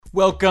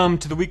Welcome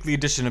to the weekly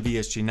edition of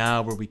ESG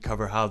Now, where we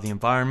cover how the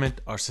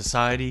environment, our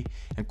society,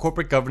 and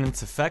corporate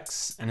governance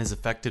affects and is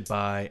affected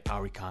by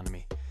our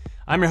economy.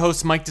 I'm your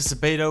host, Mike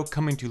DiSabato,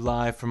 coming to you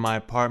live from my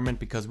apartment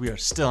because we are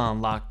still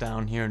on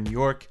lockdown here in New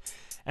York.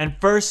 And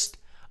first,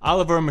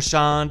 Oliver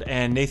Marchand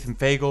and Nathan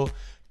Fagel,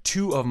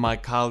 two of my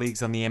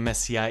colleagues on the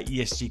MSCI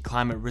ESG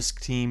Climate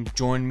Risk Team,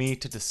 joined me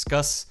to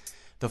discuss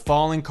the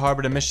falling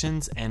carbon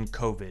emissions and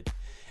COVID.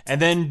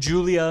 And then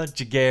Julia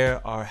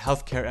Jaguar, our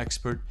healthcare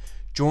expert,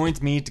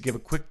 joins me to give a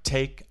quick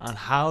take on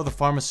how the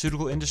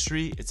pharmaceutical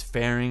industry is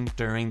faring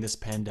during this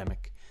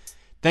pandemic.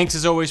 Thanks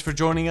as always for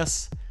joining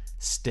us.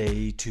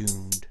 Stay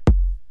tuned.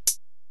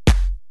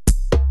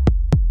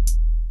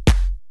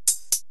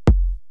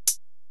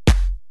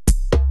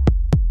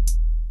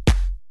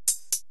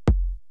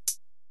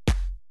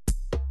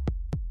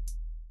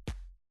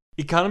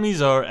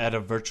 Economies are at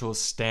a virtual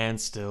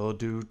standstill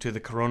due to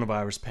the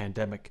coronavirus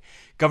pandemic.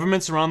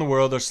 Governments around the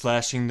world are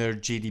slashing their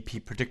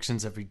GDP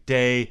predictions every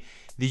day.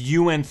 The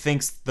UN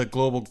thinks the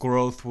global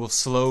growth will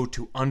slow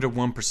to under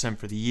 1%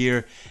 for the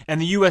year,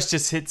 and the US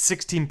just hit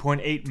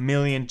 16.8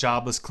 million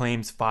jobless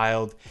claims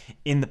filed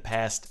in the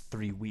past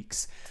 3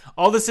 weeks.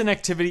 All this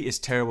inactivity is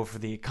terrible for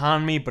the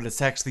economy, but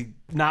it's actually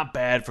not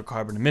bad for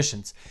carbon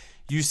emissions.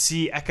 You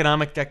see,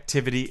 economic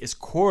activity is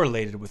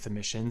correlated with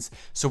emissions,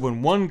 so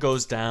when one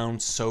goes down,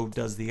 so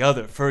does the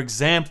other. For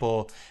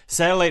example,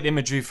 satellite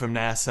imagery from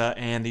NASA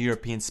and the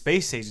European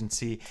Space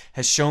Agency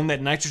has shown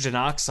that nitrogen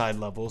oxide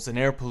levels, an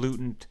air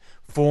pollutant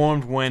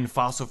formed when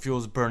fossil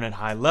fuels burn at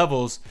high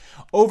levels,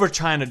 over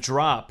China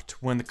dropped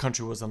when the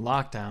country was in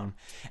lockdown.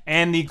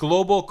 And the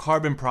Global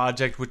Carbon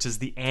Project, which is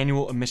the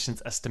annual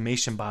emissions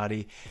estimation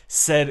body,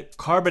 said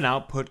carbon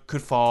output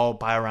could fall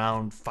by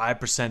around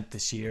 5%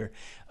 this year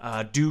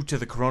due to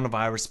the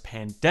coronavirus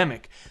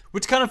pandemic,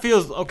 which kind of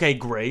feels, okay,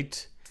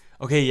 great.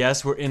 Okay,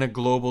 yes, we're in a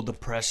global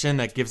depression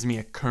that gives me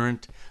a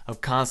current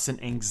of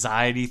constant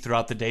anxiety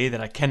throughout the day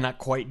that I cannot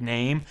quite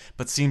name,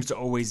 but seems to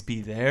always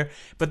be there.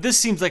 But this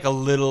seems like a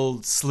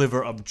little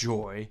sliver of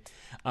joy.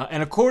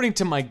 And according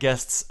to my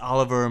guests,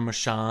 Oliver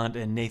Marchand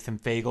and Nathan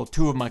Fagel,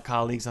 two of my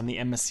colleagues on the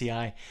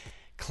MSCI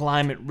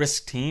Climate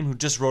Risk Team, who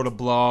just wrote a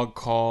blog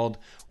called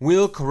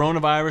Will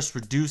Coronavirus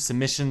Reduce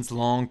Emissions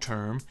Long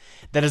Term?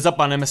 That is up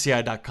on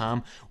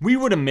MSCI.com. We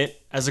would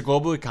emit, as a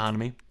global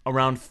economy,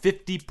 around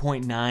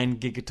 50.9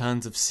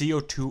 gigatons of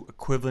CO2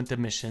 equivalent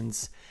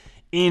emissions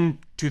in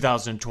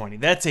 2020.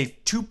 That's a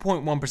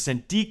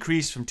 2.1%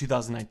 decrease from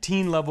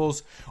 2019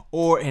 levels,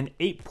 or an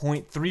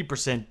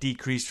 8.3%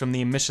 decrease from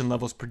the emission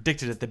levels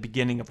predicted at the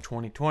beginning of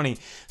 2020.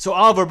 So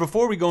Oliver,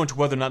 before we go into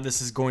whether or not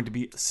this is going to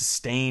be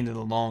sustained in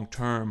the long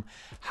term,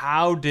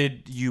 how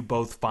did you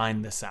both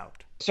find this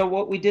out? So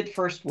what we did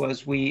first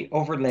was we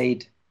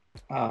overlaid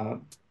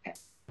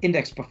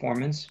index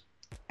performance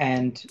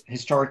and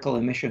historical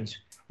emissions.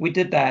 We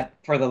did that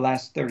for the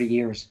last 30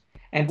 years.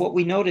 And what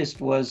we noticed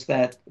was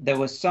that there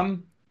was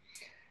some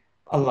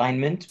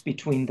alignment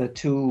between the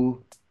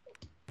two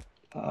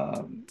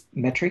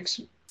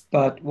metrics,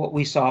 but what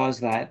we saw is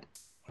that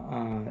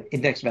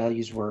index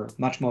values were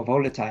much more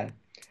volatile.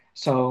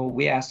 So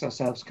we asked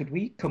ourselves, could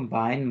we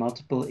combine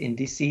multiple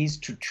indices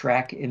to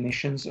track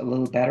emissions a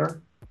little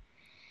better?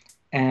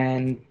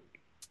 And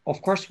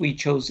of course, we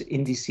chose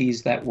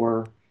indices that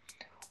were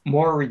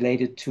more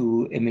related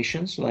to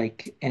emissions,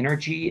 like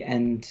energy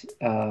and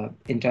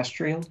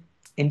industrial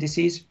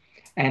indices.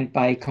 And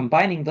by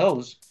combining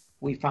those,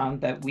 we found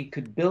that we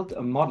could build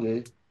a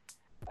model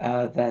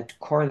that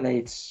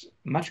correlates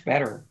much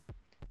better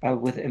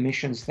with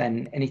emissions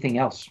than anything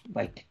else,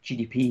 like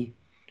GDP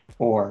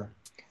or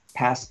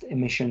past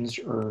emissions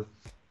or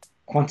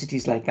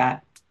quantities like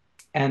that.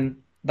 And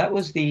that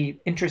was the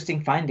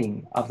interesting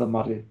finding of the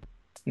model.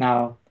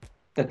 Now,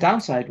 the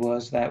downside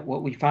was that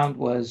what we found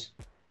was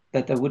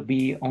that there would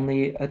be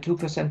only a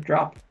 2%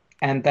 drop.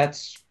 And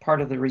that's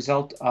part of the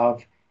result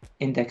of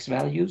index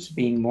values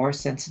being more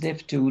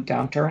sensitive to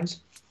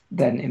downturns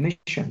than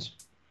emissions.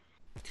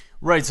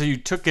 Right, so you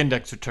took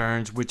index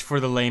returns, which for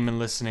the layman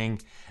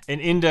listening, an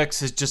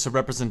index is just a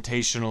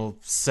representational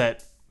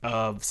set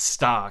of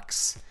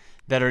stocks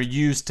that are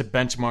used to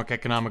benchmark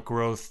economic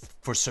growth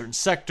for certain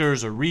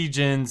sectors or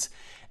regions.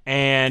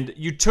 And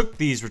you took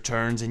these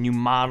returns and you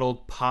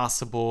modeled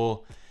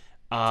possible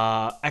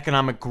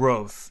economic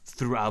growth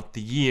throughout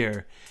the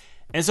year.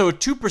 And so a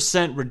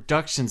 2%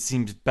 reduction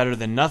seems better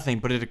than nothing,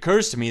 but it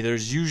occurs to me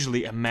there's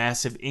usually a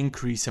massive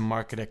increase in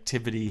market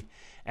activity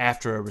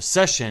after a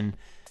recession.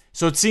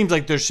 So it seems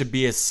like there should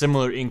be a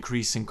similar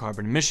increase in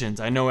carbon emissions.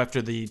 I know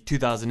after the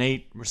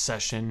 2008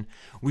 recession,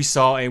 we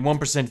saw a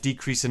 1%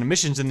 decrease in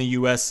emissions in the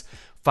US,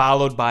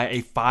 followed by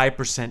a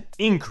 5%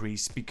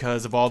 increase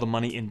because of all the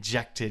money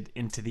injected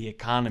into the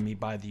economy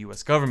by the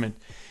US government.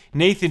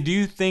 Nathan, do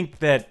you think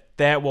that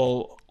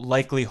will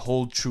likely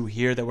hold true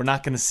here, that we're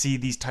not going to see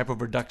these type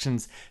of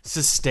reductions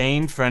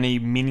sustained for any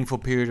meaningful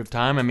period of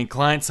time? I mean,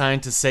 climate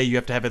scientists say you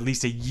have to have at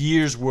least a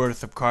year's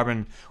worth of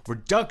carbon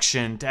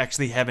reduction to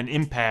actually have an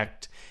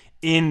impact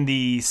in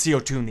the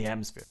CO2 in the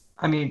atmosphere.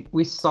 I mean,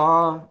 we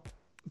saw,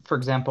 for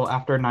example,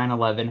 after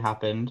 9/11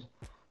 happened,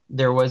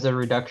 There was a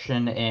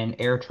reduction in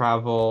air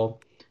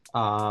travel.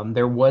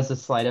 There was a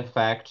slight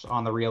effect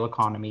on the real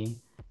economy,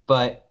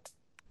 but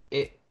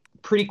it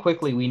pretty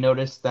quickly we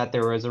noticed that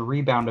there was a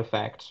rebound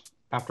effect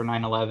after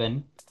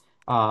 9/11.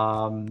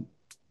 Um,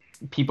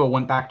 People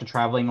went back to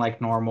traveling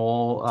like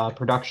normal.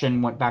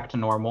 Production went back to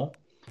normal.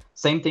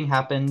 Same thing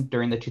happened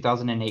during the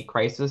 2008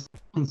 crisis.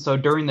 And so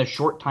during the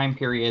short time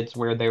periods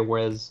where there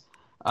was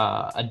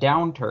a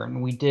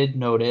downturn, we did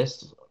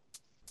notice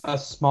a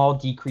small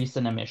decrease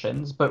in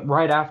emissions, but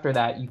right after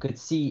that, you could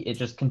see it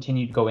just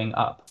continued going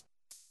up.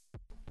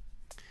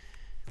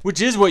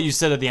 Which is what you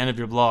said at the end of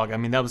your blog. I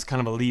mean, that was kind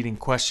of a leading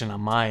question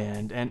on my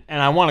end. And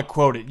I want to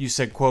quote it. You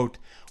said, quote,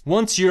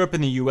 once Europe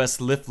and the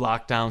US lift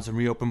lockdowns and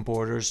reopen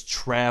borders,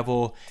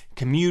 travel,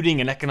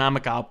 commuting, and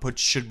economic output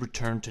should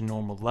return to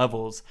normal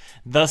levels.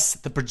 Thus,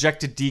 the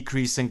projected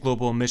decrease in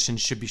global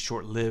emissions should be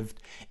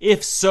short-lived.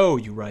 If so,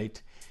 you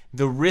write,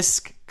 the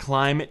risk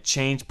climate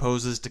change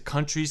poses to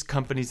countries,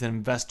 companies, and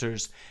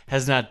investors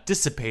has not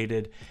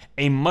dissipated.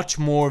 A much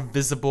more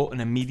visible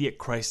and immediate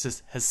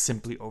crisis has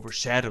simply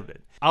overshadowed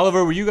it.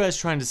 Oliver, were you guys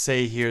trying to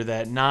say here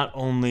that not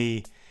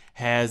only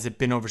has it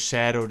been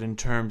overshadowed in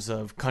terms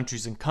of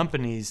countries and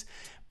companies,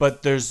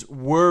 but there's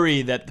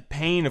worry that the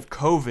pain of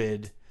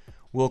COVID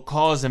will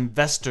cause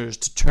investors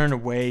to turn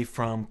away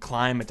from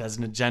climate as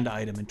an agenda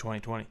item in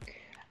 2020?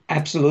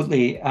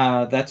 Absolutely.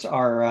 That's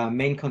our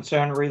main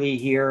concern really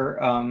here,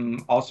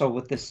 also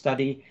with this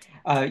study.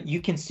 You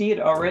can see it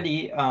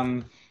already.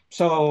 The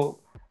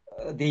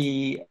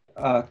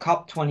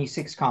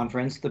COP26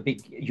 conference, the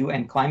big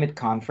UN climate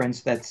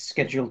conference that's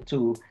scheduled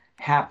to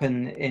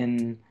happen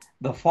in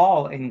the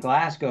fall in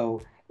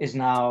Glasgow, is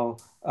now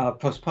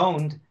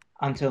postponed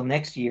until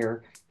next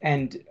year.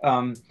 And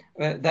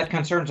that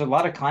concerns a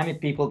lot of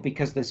climate people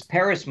because this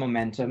Paris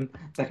momentum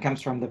that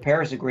comes from the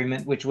Paris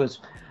Agreement, which was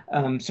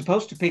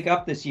supposed to pick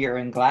up this year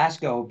in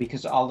Glasgow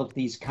because all of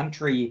these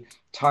country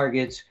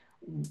targets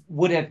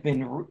would have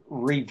been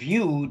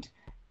reviewed,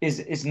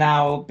 is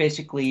now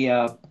basically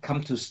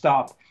come to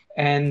stop.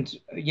 And,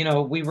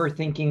 we were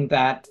thinking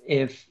that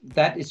if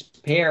that is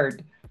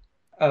paired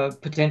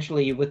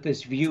potentially with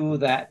this view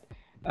that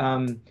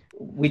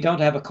we don't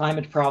have a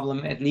climate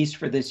problem, at least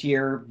for this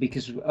year,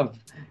 because of,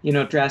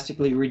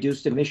 drastically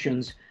reduced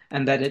emissions,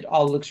 and that it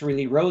all looks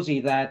really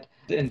rosy, that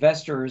the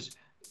investors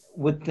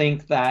would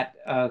think that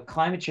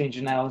climate change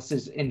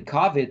analysis in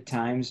COVID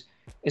times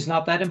is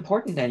not that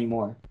important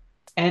anymore.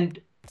 And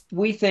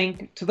we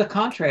think to the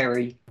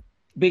contrary,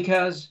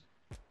 because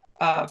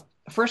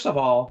first of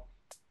all,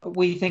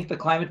 we think the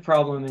climate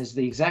problem is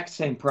the exact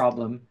same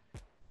problem,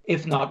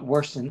 if not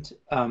worsened,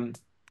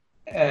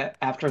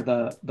 after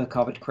the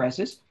COVID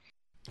crisis.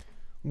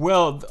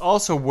 Well,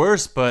 also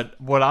worse, but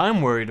what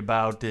I'm worried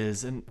about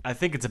is, and I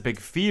think it's a big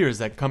fear, is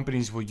that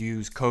companies will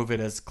use COVID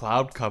as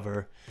cloud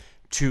cover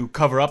to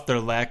cover up their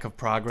lack of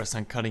progress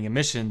on cutting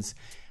emissions.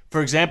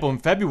 For example, in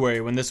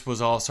February, when this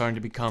was all starting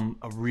to become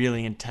a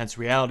really intense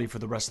reality for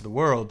the rest of the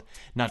world,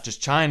 not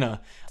just China,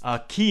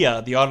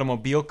 Kia, the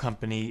automobile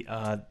company,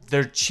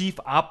 their chief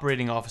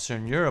operating officer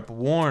in Europe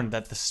warned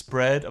that the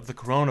spread of the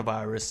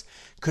coronavirus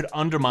could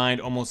undermine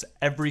almost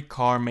every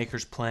car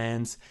maker's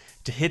plans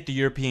to hit the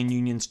European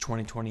Union's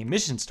 2020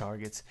 emissions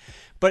targets.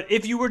 But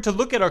if you were to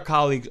look at our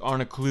colleague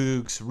Arne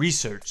Klug's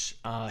research,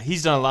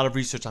 he's done a lot of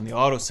research on the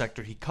auto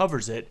sector. He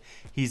covers it.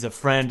 He's a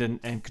friend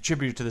and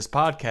contributor to this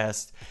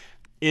podcast.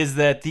 Is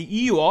that the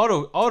EU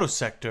auto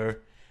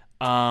sector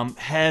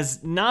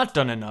has not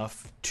done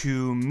enough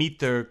to meet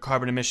their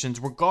carbon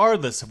emissions,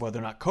 regardless of whether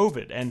or not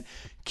COVID. And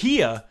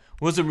Kia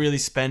wasn't really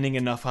spending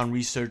enough on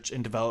research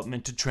and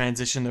development to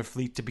transition their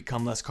fleet to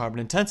become less carbon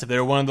intensive. They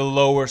were one of the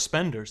lower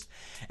spenders.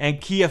 And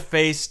Kia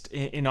faced,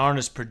 in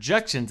Arne's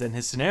projections and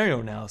his scenario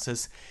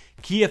analysis,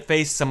 Kia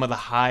faced some of the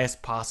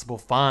highest possible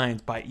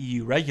fines by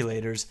EU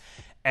regulators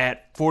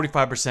at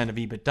 45% of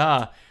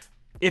EBITDA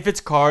if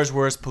its cars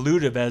were as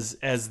pollutive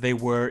as they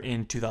were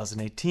in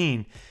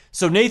 2018.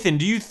 So Nathan,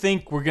 do you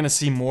think we're going to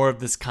see more of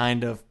this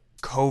kind of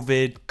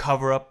COVID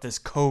cover-up, this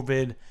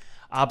COVID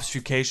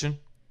obfuscation?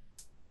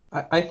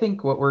 I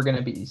think what we're going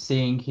to be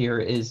seeing here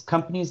is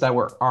companies that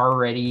were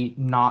already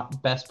not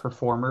best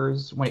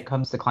performers when it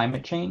comes to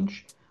climate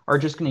change are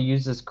just going to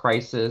use this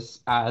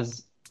crisis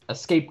as a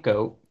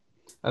scapegoat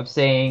of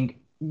saying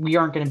we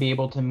aren't going to be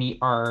able to meet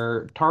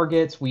our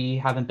targets. We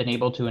haven't been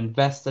able to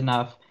invest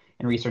enough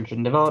in research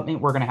and development.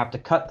 We're going to have to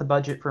cut the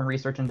budget from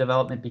research and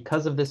development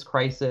because of this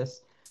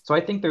crisis. So I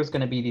think there's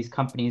going to be these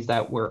companies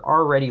that were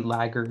already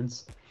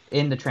laggards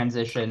in the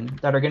transition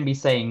that are going to be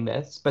saying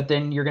this, but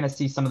then you're going to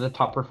see some of the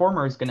top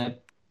performers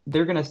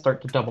they're going to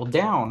start to double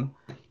down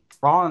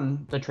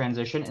on the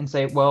transition and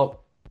say,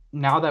 well,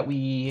 now that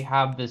we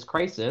have this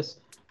crisis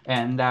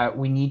and that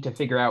we need to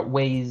figure out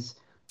ways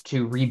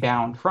to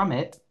rebound from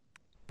it,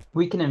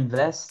 we can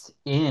invest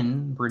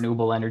in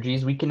renewable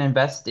energies, we can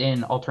invest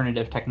in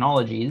alternative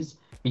technologies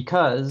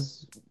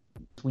because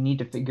we need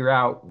to figure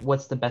out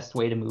what's the best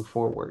way to move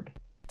forward.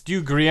 Do you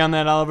agree on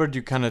that, Oliver? Do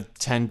you kind of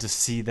tend to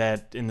see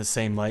that in the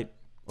same light?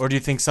 Or do you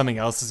think something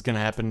else is going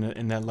to happen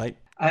in that light?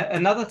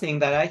 Another thing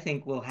that I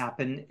think will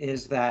happen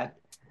is that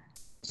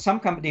some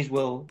companies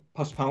will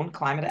postpone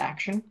climate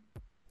action,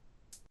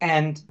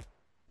 and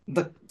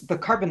the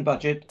carbon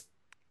budget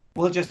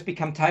will just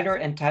become tighter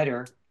and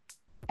tighter,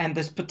 and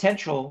this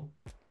potential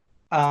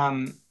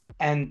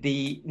and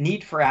the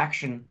need for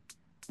action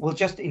will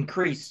just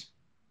increase.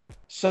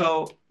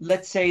 So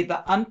let's say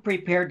the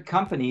unprepared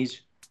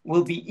companies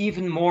will be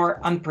even more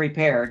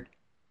unprepared.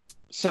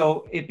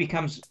 So it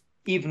becomes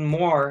even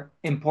more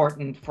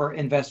important for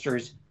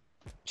investors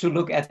to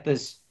look at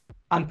this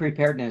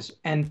unpreparedness.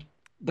 And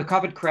the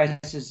COVID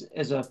crisis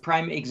is a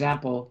prime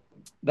example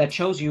that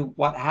shows you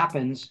what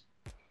happens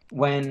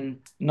when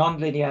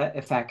nonlinear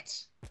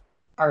effects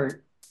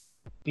are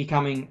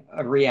becoming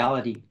a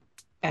reality.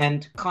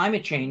 And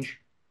climate change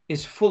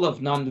is full of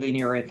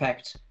nonlinear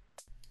effects.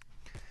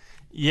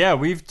 Yeah,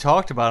 we've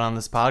talked about on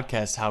this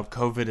podcast how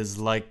COVID is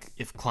like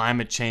if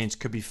climate change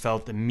could be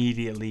felt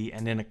immediately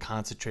and in a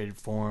concentrated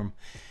form.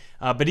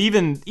 But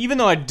even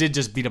though I did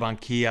just beat up on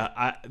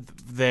Kia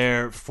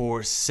there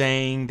for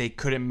saying they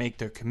couldn't make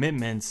their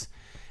commitments,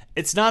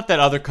 it's not that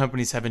other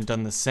companies haven't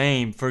done the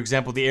same. For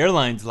example, the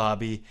airlines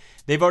lobby,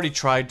 they've already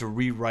tried to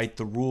rewrite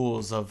the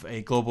rules of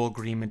a global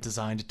agreement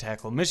designed to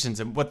tackle emissions.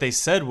 And what they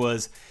said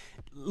was,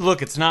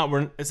 look, it's not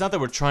that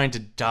we're trying to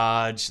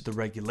dodge the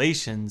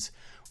regulations.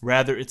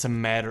 Rather, it's a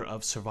matter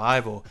of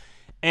survival.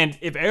 And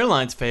if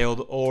airlines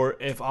failed or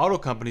if auto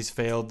companies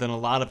failed, then a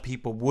lot of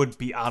people would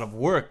be out of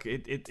work.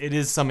 It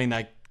is something that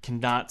I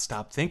cannot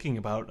stop thinking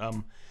about,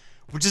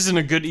 which isn't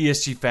a good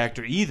ESG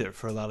factor either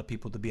for a lot of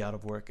people to be out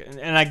of work.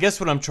 And I guess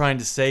what I'm trying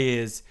to say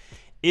is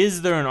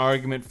there an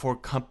argument for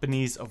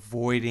companies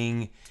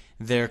avoiding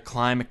their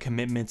climate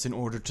commitments in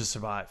order to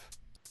survive?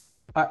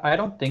 I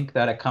don't think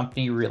that a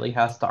company really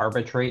has to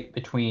arbitrate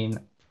between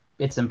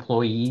its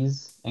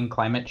employees and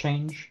climate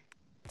change.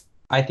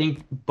 I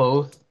think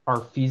both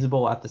are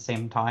feasible at the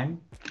same time.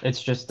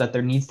 It's just that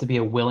there needs to be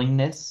a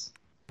willingness,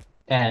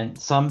 and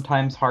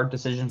sometimes hard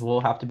decisions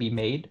will have to be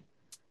made.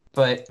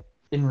 But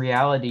in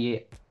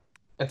reality,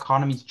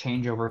 economies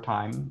change over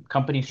time,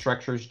 company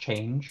structures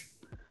change.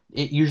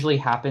 It usually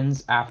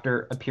happens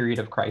after a period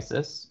of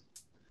crisis.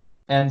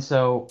 And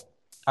so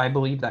I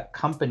believe that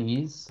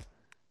companies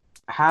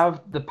have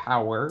the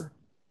power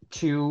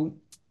to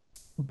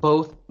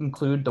both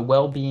include the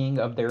well-being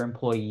of their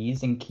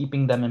employees and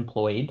keeping them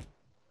employed,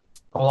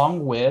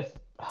 along with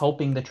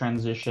helping the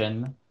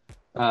transition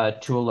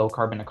to a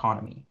low-carbon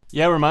economy.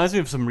 Yeah, it reminds me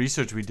of some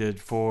research we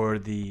did for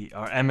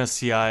our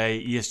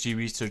MSCI ESG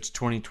Research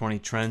 2020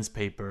 Trends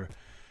paper,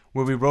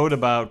 where we wrote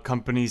about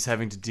companies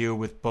having to deal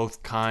with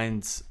both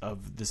kinds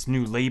of this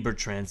new labor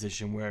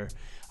transition, where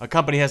a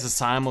company has to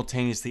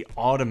simultaneously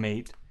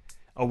automate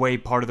away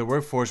part of their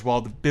workforce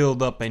while to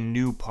build up a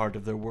new part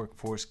of their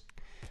workforce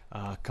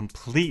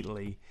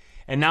completely.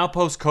 And now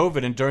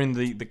post-COVID and during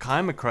the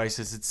climate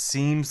crisis, it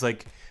seems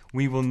like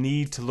we will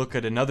need to look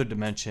at another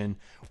dimension,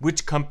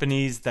 which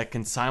companies that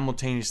can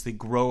simultaneously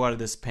grow out of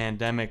this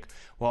pandemic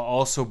while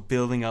also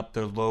building up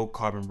their low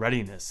carbon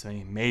readiness. I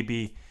mean,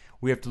 maybe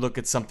we have to look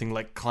at something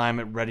like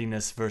climate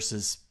readiness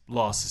versus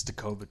losses to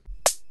COVID.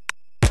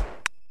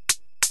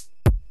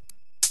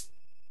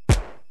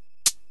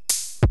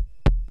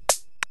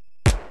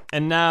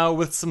 And now,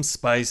 with some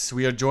spice,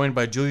 we are joined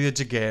by Julia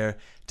Jaguar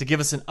to give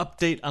us an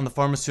update on the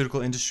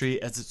pharmaceutical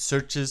industry as it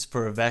searches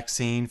for a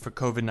vaccine for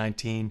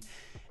COVID-19.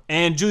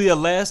 And Julia,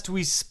 last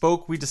we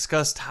spoke, we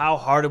discussed how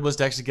hard it was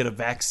to actually get a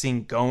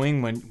vaccine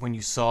going when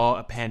you saw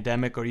a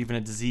pandemic or even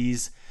a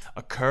disease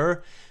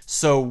occur.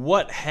 So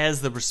what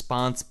has the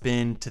response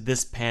been to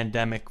this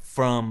pandemic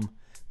from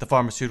the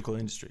pharmaceutical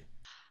industry?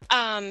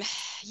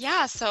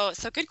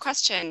 So good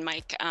question,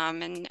 Mike,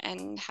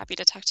 and happy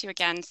to talk to you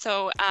again.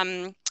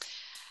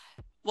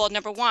 Well,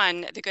 number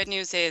one, the good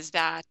news is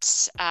that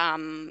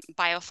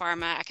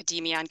biopharma,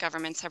 academia, and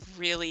governments have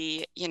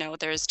really,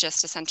 there's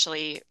just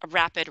essentially a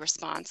rapid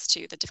response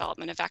to the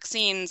development of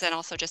vaccines and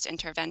also just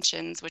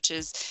interventions, which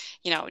is,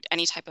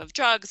 any type of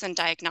drugs and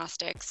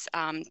diagnostics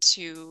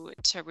to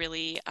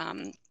really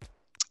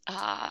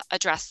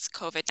address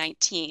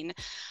COVID-19.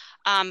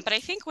 But I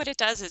think what it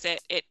does is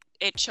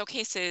it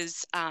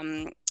showcases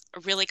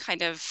really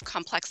kind of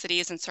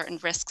complexities and certain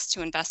risks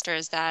to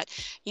investors that,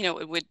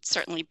 it would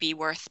certainly be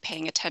worth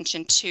paying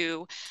attention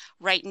to.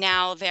 Right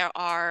now, there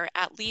are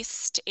at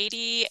least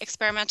 80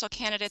 experimental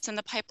candidates in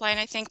the pipeline,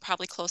 I think,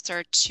 probably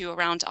closer to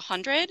around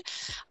 100.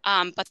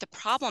 But the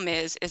problem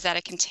is that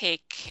it can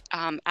take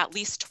at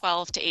least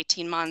 12 to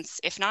 18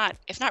 months, if not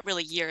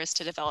really years,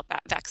 to develop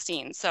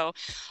vaccines. So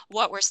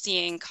what we're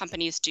seeing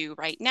companies do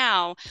right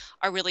now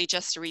are really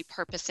just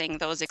repurposing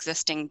those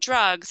existing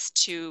drugs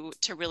to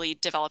really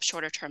develop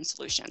shorter term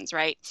solutions,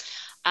 right?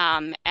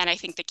 And I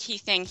think the key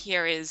thing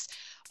here is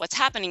what's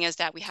happening is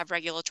that we have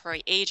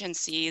regulatory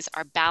agencies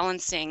are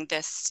balancing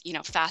this,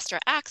 faster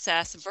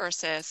access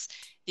versus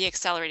the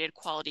accelerated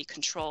quality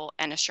control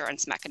and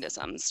assurance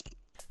mechanisms.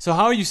 So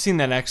how are you seeing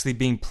that actually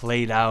being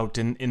played out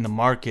in the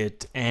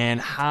market, and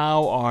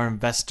how are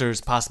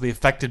investors possibly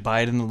affected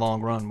by it in the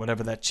long run,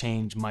 whatever that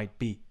change might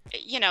be?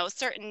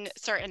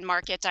 certain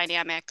market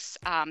dynamics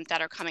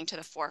that are coming to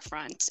the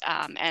forefront.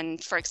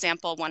 And for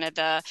example, one of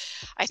the,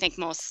 I think,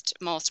 most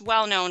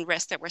well-known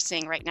risks that we're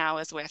seeing right now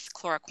is with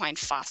chloroquine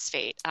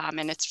phosphate,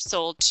 and it's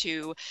sold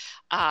to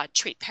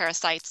treat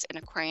parasites in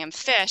aquarium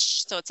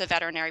fish. So it's a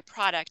veterinary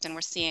product, and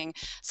we're seeing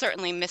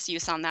certainly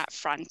misuse on that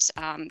front.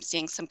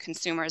 Seeing some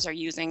consumers are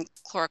using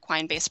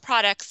chloroquine-based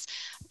products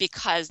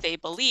because they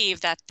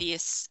believe that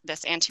this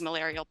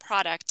anti-malarial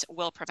product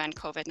will prevent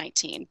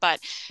COVID-19. But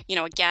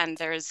again,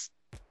 there's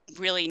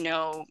really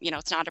no,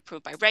 it's not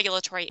approved by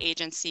regulatory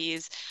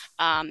agencies,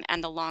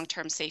 and the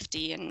long-term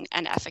safety and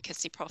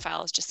efficacy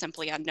profile is just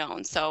simply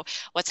unknown. So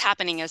what's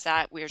happening is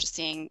that we're just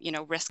seeing,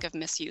 risk of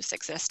misuse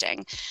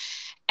existing.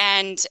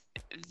 And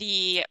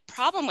the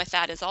problem with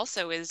that is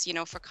also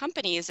for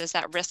companies is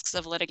that risks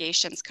of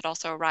litigations could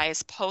also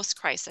arise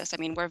post-crisis. I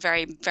mean, we're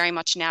very, very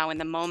much now in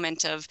the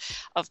moment of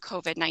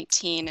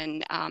COVID-19,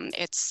 and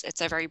it's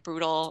a very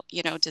brutal,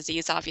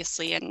 disease,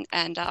 obviously,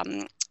 and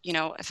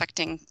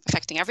affecting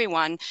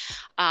everyone.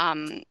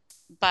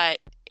 But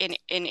in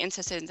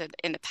instances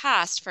in the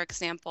past, for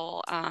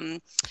example,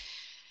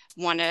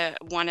 one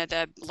of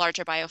the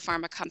larger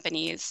biopharma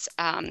companies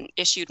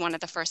issued one of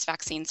the first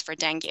vaccines for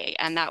dengue,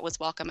 and that was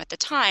welcome at the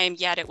time,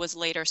 yet it was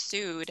later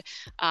sued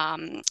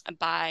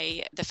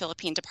by the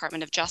Philippine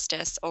Department of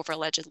Justice over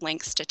alleged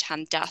links to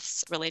 10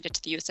 deaths related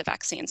to the use of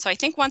vaccines. So I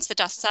think once the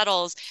dust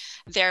settles,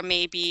 there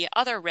may be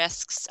other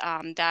risks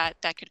that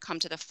could come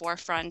to the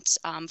forefront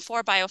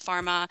for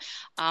biopharma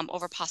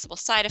over possible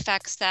side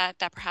effects that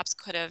perhaps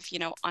could have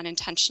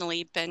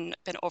unintentionally been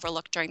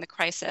overlooked during the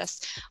crisis,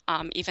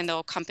 even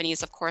though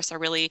companies, of course, are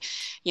really,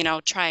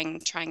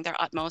 trying their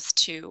utmost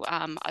to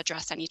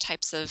address any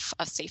types of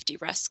safety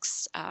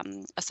risks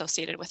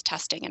associated with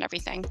testing and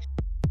everything.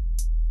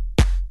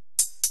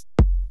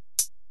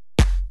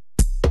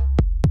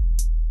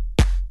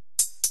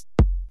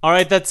 All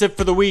right, that's it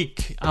for the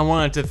week. I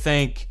wanted to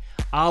thank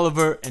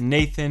Oliver and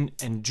Nathan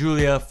and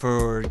Julia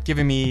for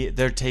giving me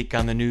their take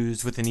on the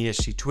news with an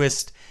ESG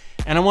twist.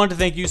 And I wanted to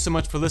thank you so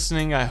much for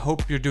listening. I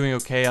hope you're doing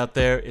okay out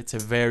there. It's a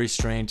very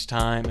strange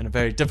time and a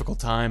very difficult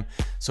time.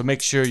 So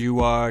make sure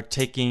you are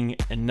taking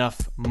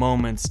enough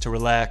moments to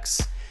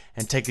relax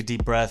and take a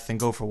deep breath and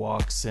go for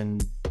walks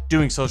and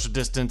doing social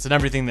distance and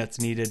everything that's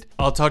needed.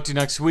 I'll talk to you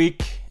next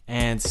week,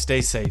 and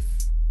stay safe.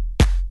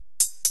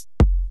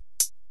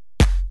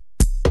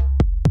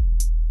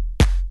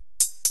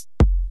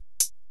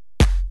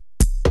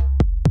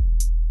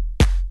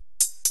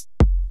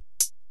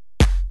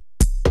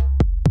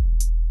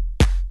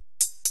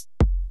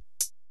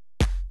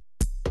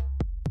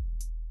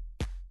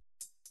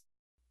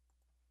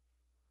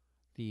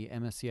 The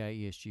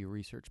MSCI ESG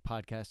Research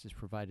podcast is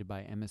provided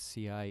by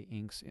MSCI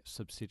Inc.'s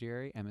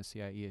subsidiary,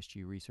 MSCI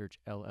ESG Research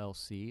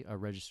LLC, a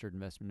registered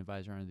investment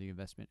advisor under the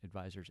Investment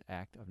Advisors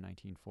Act of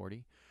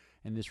 1940.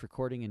 And this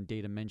recording and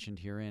data mentioned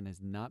herein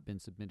has not been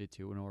submitted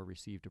to nor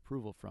received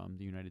approval from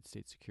the United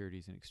States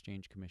Securities and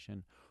Exchange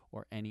Commission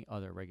or any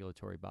other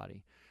regulatory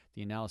body.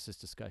 The analysis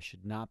discussed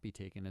should not be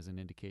taken as an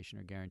indication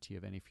or guarantee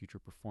of any future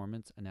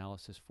performance,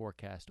 analysis,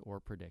 forecast, or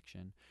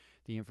prediction.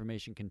 The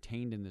information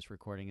contained in this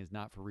recording is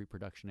not for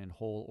reproduction in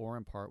whole or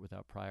in part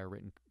without prior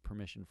written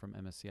permission from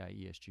MSCI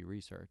ESG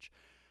Research.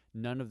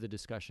 None of the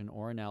discussion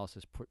or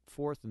analysis put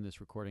forth in this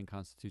recording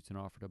constitutes an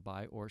offer to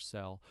buy or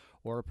sell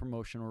or a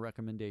promotion or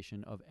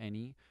recommendation of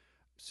any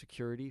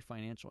security,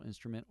 financial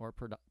instrument, or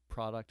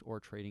product or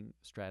trading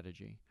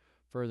strategy.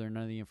 Further,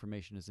 none of the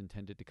information is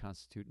intended to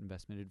constitute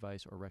investment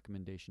advice or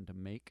recommendation to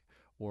make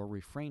or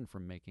refrain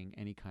from making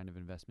any kind of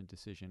investment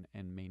decision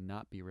and may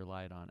not be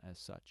relied on as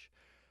such.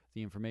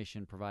 The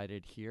information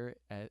provided here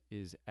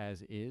is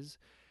as is,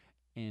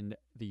 and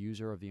the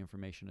user of the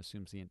information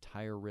assumes the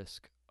entire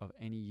risk of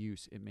any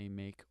use it may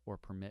make or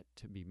permit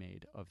to be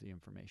made of the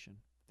information.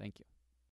 Thank you.